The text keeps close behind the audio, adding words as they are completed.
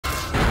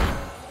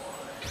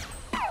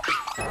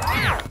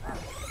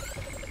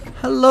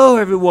Hello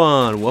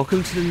everyone,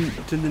 welcome to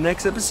the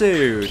next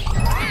episode.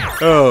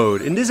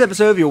 In this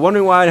episode, if you're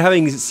wondering why I'm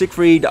having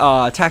Siegfried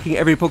attacking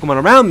every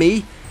Pokemon around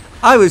me,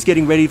 I was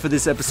getting ready for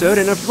this episode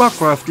and a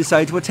Rockruff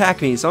decided to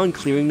attack me, so I'm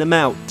clearing them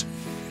out.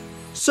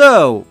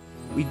 So,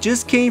 we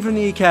just came from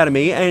the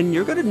academy and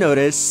you're gonna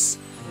notice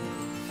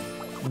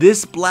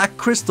this black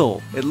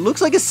crystal. It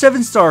looks like a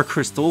 7-star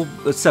crystal,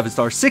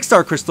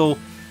 6-star crystal,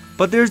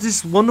 but there's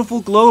this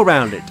wonderful glow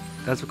around it.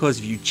 That's because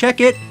if you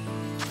check it,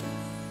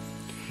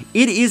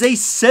 it is a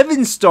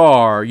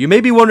 7-star! You may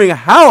be wondering,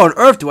 how on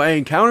earth do I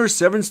encounter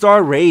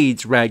 7-star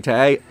raids,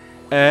 Ragtag?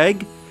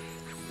 Egg?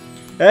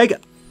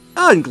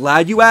 I'm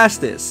glad you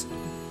asked this.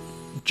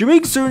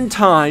 During certain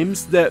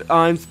times, the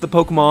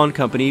Pokemon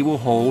Company will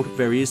hold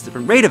various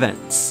different raid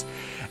events.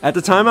 At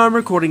the time I'm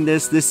recording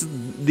this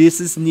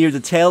is near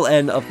the tail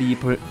end of the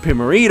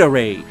Primarina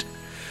raid,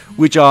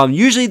 which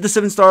usually the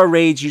 7-star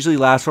raids usually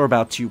last for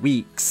about 2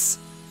 weeks.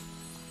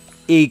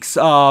 It's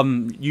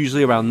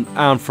usually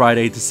around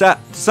Friday to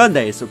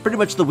Sunday, so pretty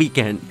much the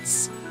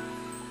weekends.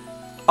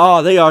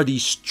 They are the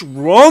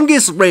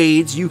strongest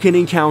raids you can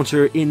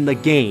encounter in the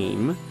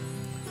game.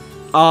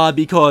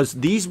 Because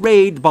these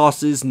raid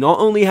bosses not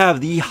only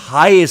have the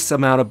highest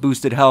amount of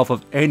boosted health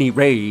of any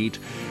raid,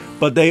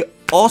 but they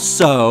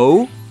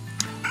also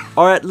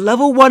are at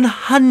level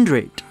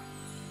 100.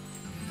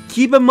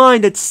 Keep in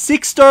mind that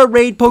 6-star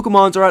raid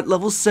Pokemons are at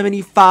level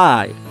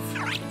 75.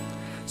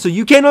 So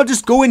you cannot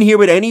just go in here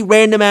with any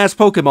random ass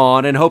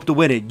Pokemon and hope to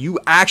win it. You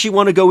actually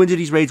want to go into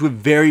these raids with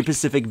very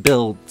specific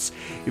builds.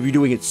 If you're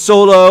doing it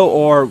solo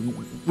or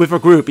with a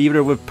group,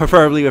 either with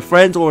preferably with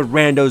friends or with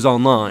randos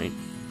online.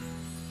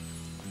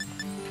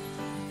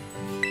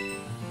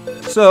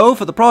 So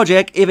for the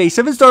project, if a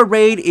 7-star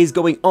raid is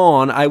going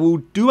on, I will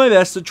do my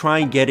best to try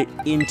and get it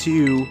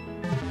into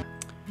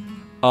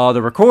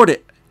record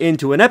it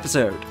into an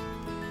episode.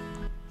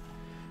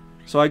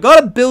 So I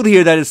got a build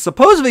here that is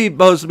supposed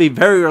to be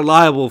very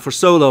reliable for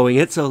soloing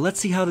it, so let's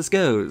see how this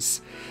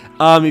goes.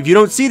 If you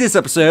don't see this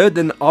episode,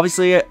 then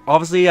obviously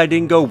I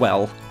didn't go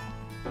well.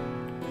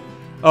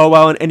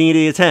 In any of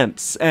the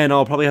attempts, and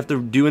I'll probably have to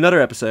do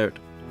another episode.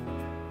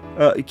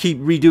 Keep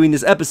redoing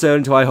this episode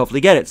until I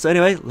hopefully get it. So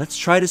anyway, let's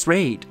try this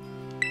raid.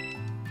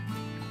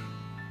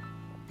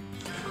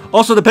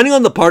 Also, depending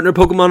on the partner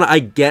Pokemon I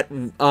get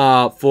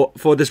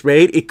for this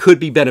raid, it could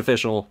be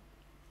beneficial.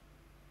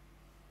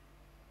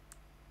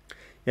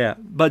 Yeah,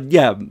 but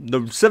yeah, the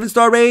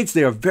 7-star raids,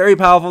 they are very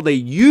powerful.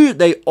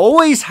 They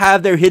always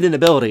have their hidden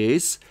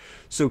abilities.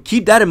 So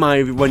keep that in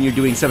mind when you're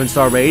doing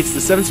 7-star raids. The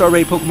 7-star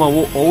raid Pokemon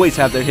will always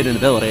have their hidden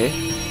ability.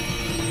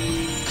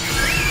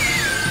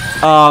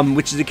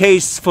 Which is the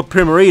case for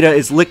Primarina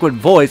is Liquid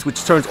Voice,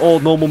 which turns all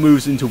normal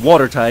moves into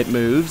water-type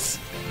moves.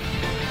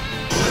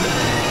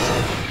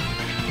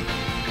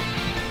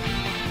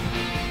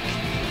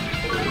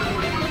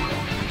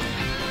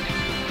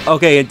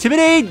 Okay,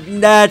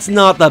 Intimidate, that's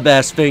not the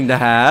best thing to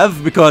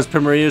have, because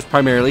Primarina is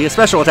primarily a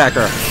special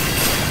attacker.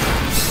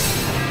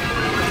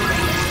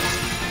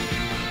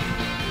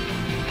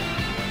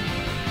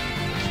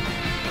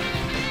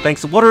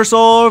 Thanks to Water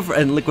Absorb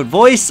and Liquid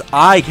Voice,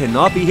 I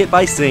cannot be hit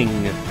by Sing.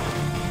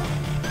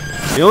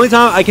 The only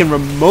time I can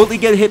remotely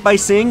get hit by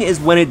Sing is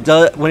when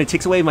it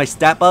takes away my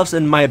stat buffs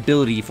and my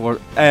ability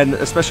and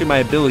especially my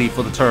ability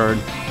for the turn.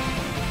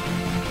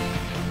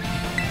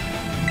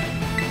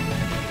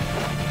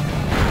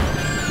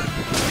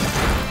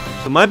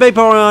 So my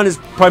Vaporeon is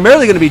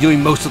primarily going to be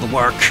doing most of the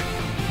work.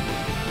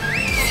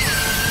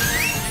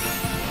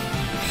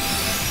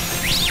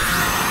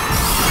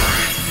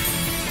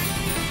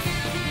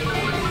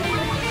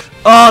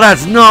 Oh,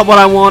 that's not what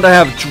I want to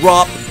have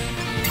drop.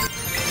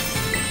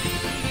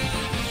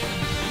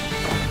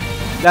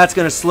 That's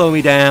going to slow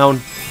me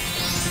down.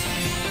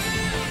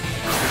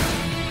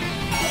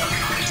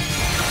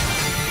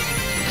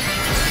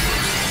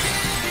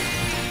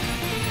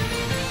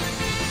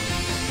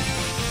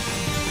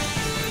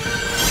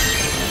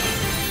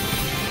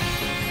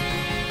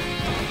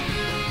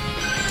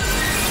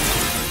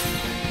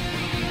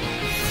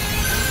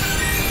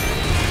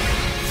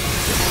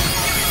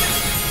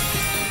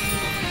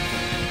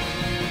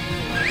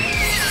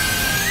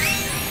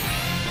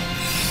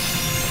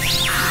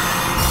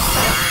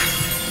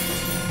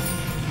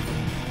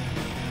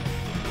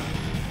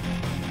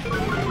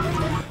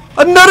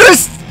 Another!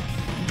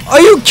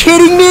 Are you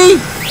kidding me?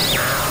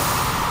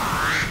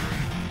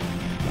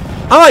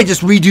 I might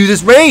just redo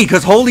this raid,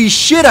 because holy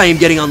shit, I am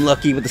getting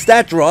unlucky with the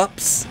stat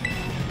drops.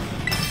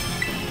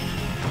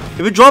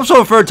 If it drops for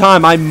a third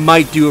time, I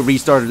might do a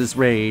restart of this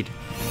raid.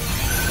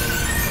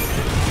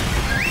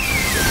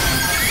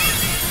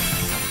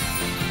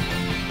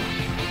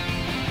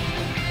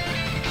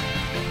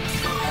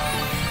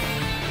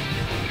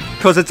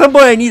 Because at some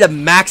point I need to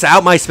max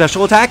out my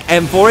special attack,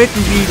 and for it to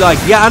be like,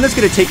 yeah, I'm just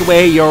gonna take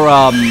away your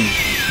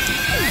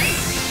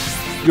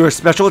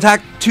special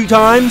attack 2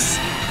 times.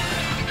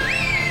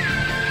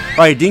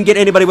 Alright, didn't get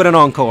anybody with an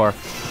encore.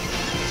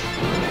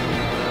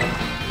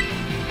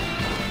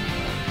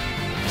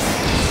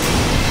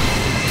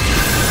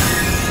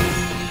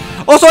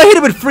 Also, I hit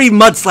it with 3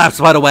 mud slaps,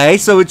 by the way,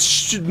 so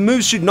its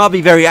moves should not be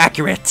very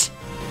accurate.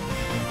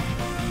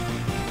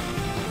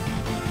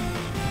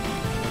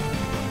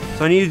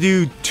 So I need to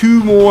do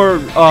 2 more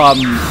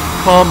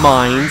Calm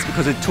Minds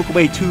because it took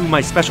away 2 of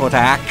my special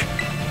attack.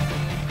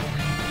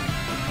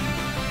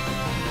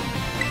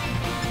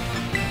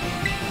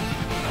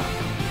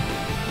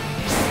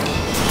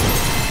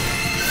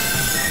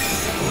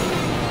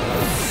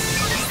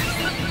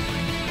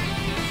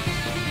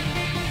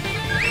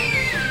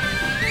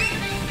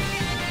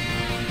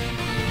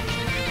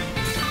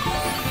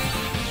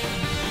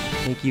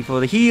 Thank you for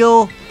the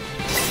heal.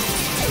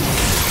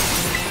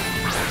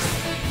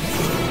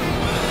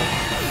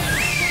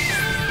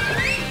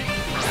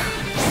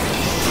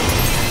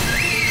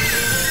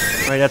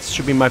 Alright, that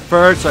should be my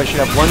first, so I should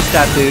have 1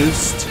 stat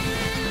boost.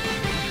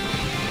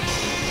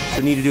 So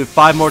I need to do it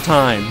 5 more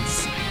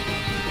times.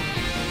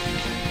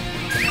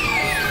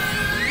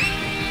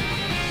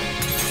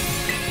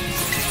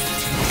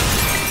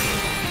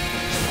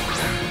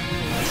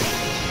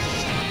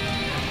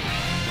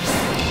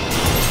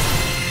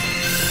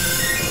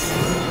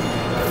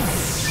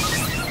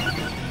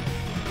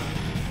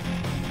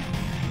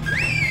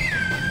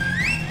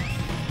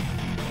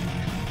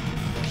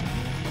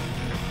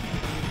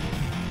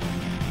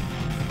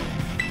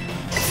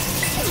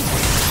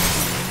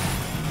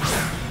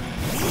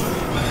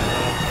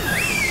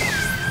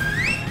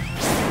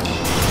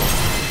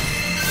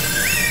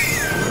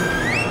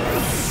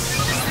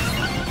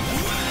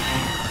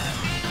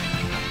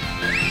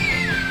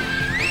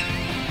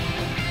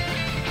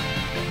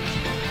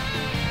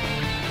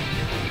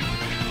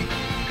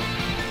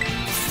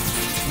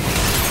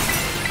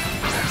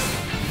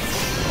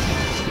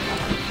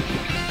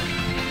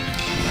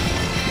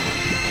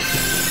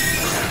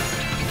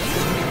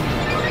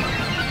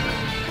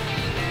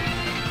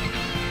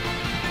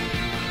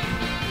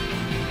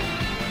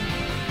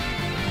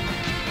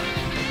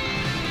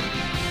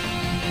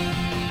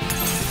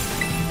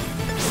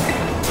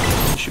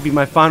 Should be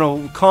my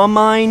final Calm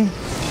Mind.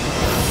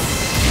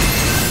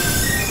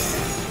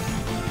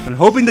 I'm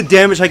hoping the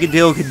damage I could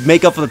deal could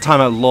make up for the time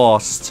I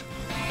lost.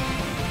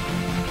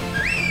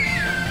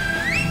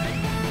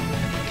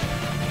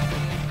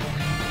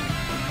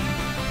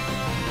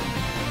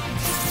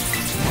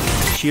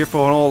 Cheer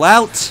for an all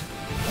out.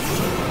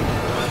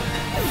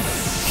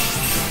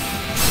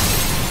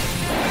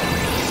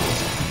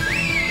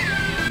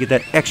 Get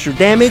that extra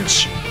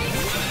damage.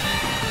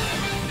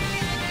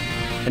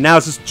 And now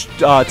it's just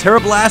Terra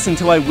Blast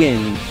until I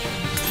win.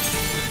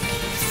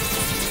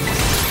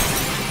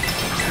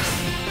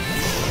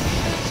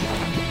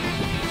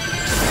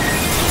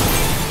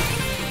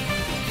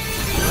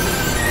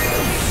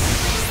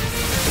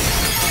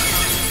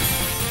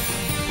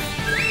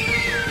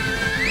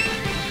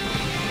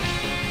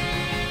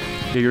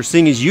 Your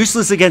Sing is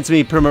useless against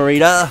me,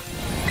 Primarina.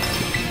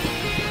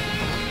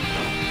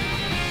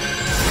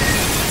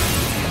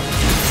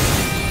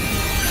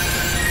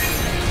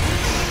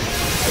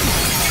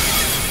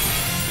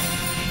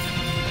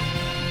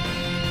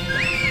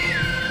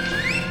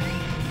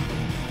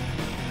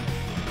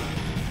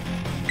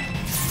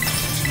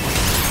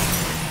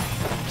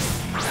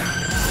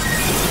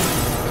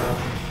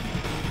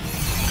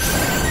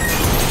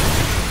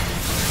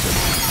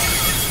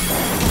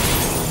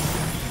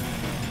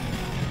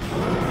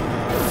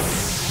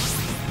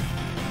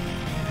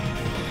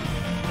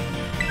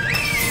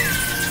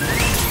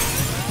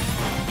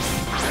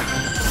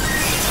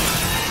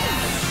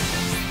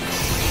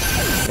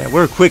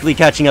 We're quickly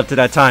catching up to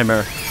that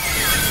timer.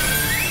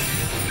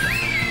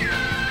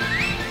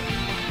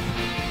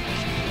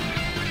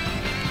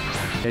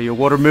 Yeah, your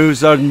water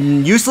moves are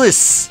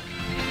useless.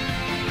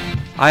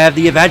 I have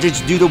the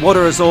advantage due to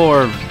water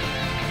absorb.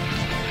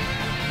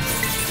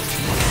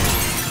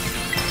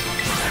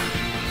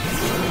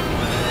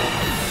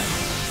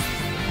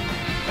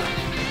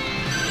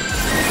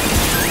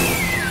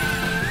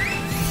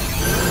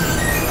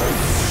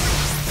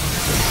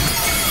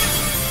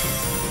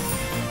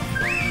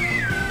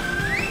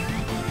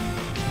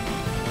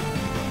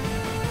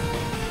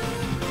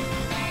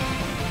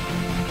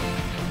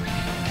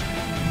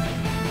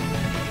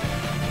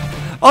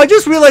 Oh, I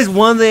just realized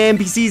one of the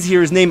NPCs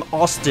here is named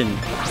Austin.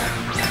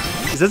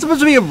 Is that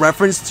supposed to be a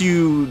reference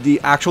to the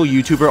actual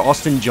YouTuber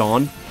Austin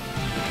John?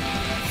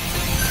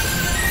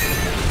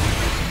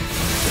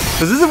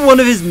 Because isn't one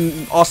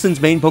of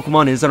Austin's main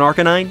Pokemon is an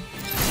Arcanine?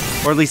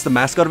 Or at least the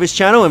mascot of his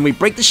channel, and we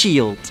break the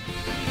shield.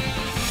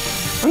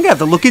 I'm gonna have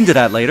to look into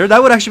that later.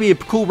 That would actually be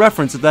a cool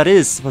reference if that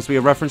is supposed to be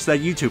a reference to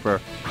that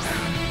YouTuber.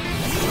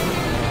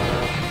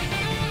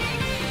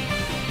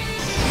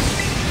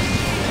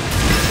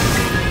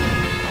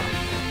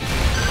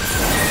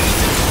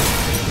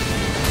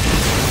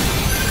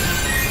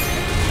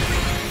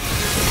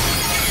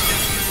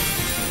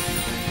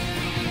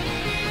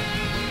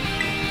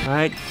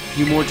 Alright, a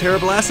few more Terra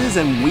Blasts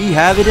and we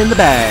have it in the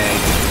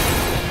bag.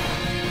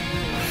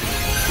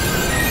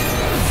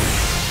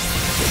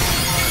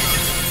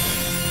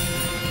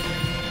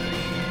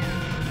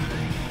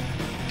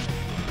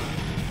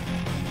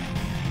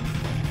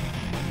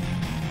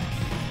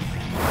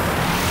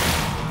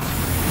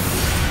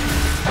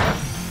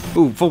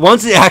 Ooh, for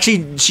once,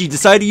 she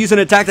decided to use an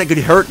attack that could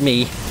hurt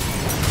me.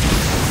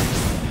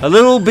 A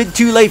little bit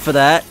too late for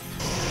that.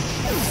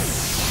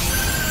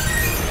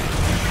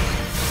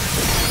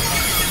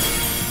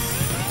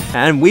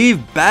 And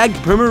we've bagged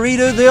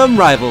Primarina the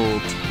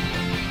Unrivalled.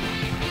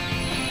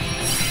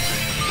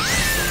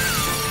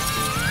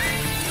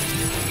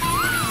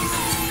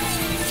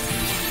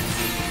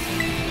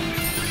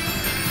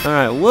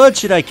 Alright, what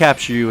should I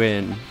capture you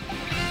in?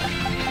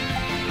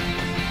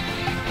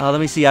 Let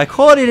me see. I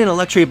caught it in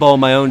Electric Ball in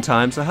my own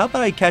time, so how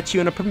about I catch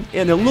you in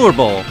a Lure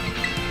Ball?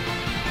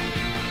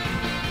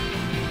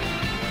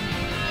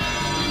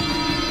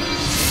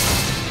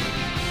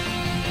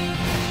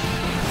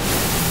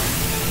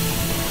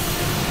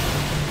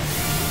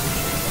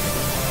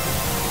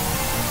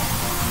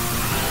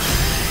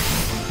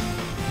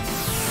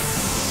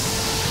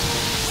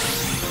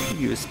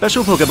 Give you a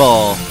special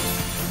Pokeball.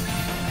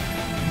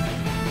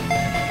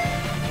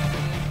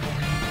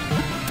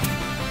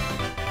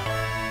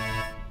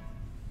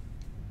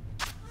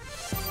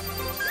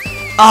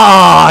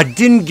 Ah,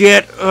 didn't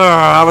get.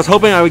 I was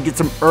hoping I would get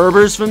some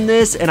Herbers from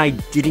this, and I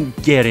didn't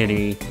get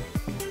any.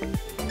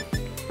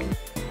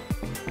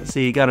 Let's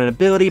see, got an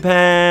ability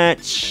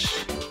patch,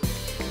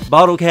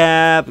 bottle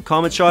cap,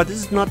 comet shot. This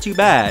is not too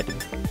bad.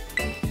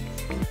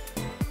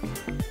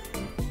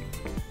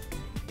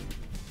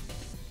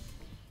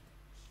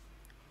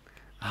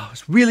 I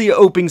was really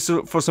hoping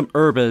for some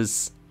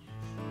Herbers.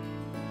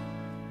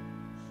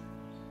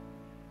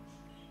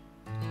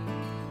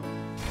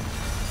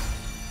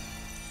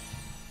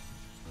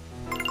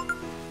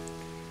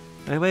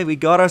 Anyway, we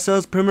got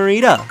ourselves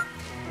Primarina.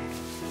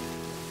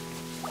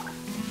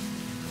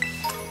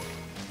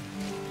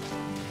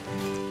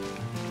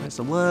 Alright,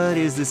 so what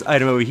is this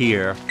item over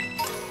here?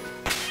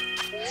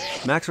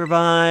 Max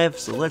Revive,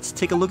 so let's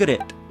take a look at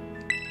it.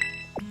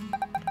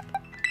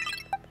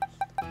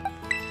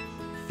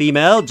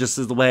 Female, just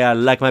as the way I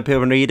like my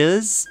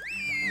Primarinas.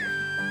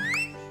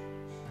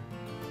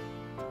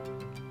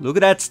 Look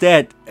at that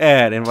stat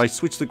ad, and if I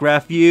switch the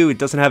graph view, it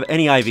doesn't have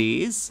any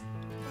IVs.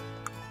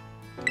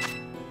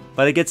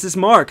 But it gets this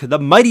mark, the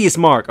mightiest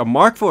mark, a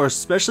mark for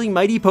especially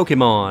mighty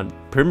Pokemon,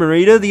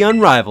 Primarina the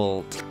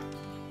Unrivalled.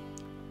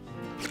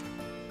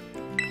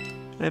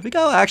 And I think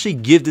I'll actually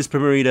give this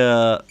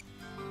Primarina.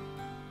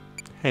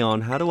 Hang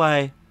on, how do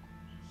I?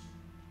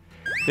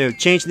 There,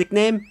 change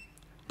nickname.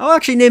 I'll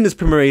actually name this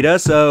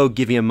Primarina, so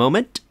give me a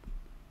moment.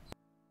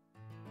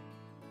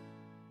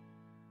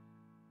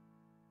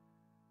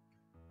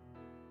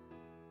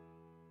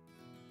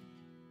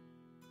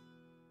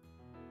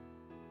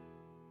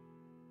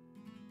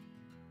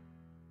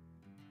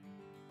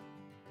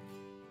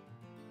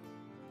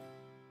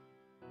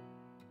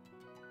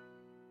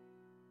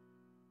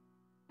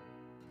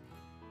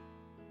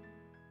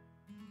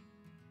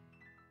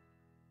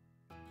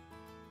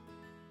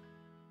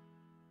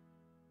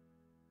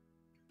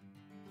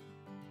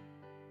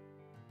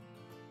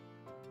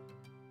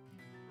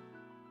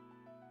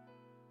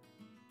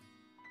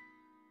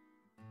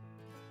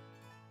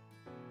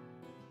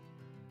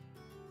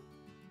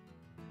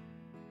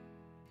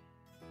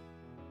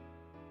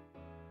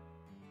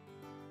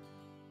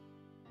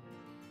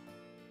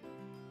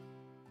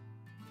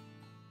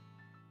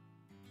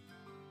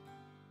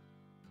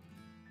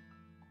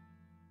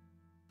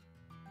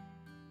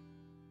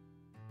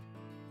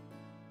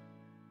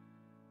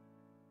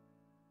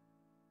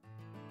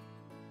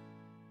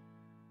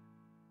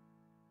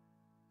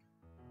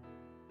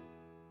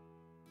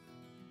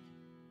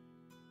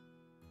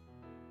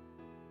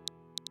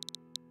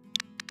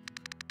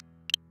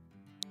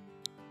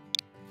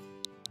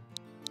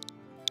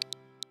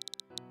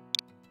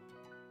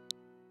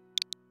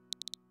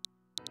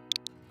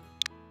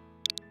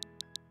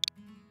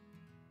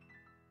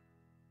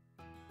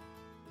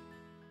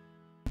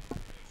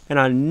 And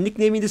I'm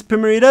nicknaming this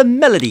Primarina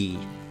Melody.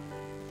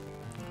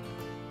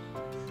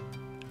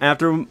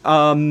 After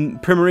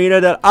Primarina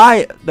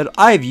that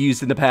I've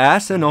used in the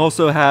past and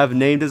also have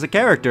named as a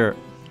character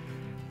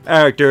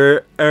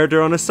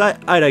on a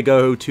site I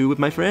go to with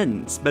my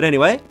friends. But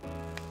anyway,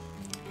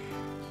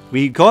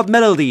 we got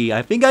Melody.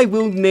 I think I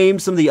will name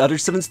some of the other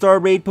 7-star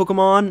raid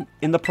Pokemon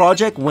in the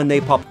project when they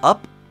pop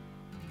up.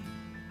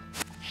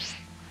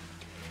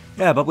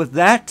 Yeah, but with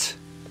that,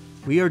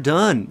 we are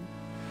done.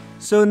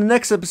 So in the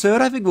next episode,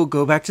 I think we'll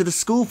go back to the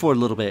school for a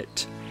little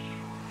bit.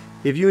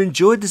 If you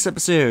enjoyed this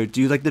episode,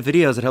 do like the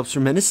videos, it helps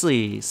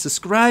tremendously.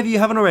 Subscribe if you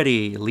haven't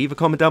already. Leave a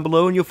comment down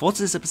below on your thoughts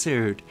on this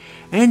episode.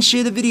 And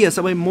share the video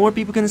so that way more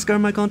people can discover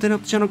my content,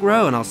 help the channel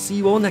grow. And I'll see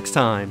you all next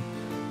time.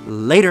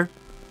 Later.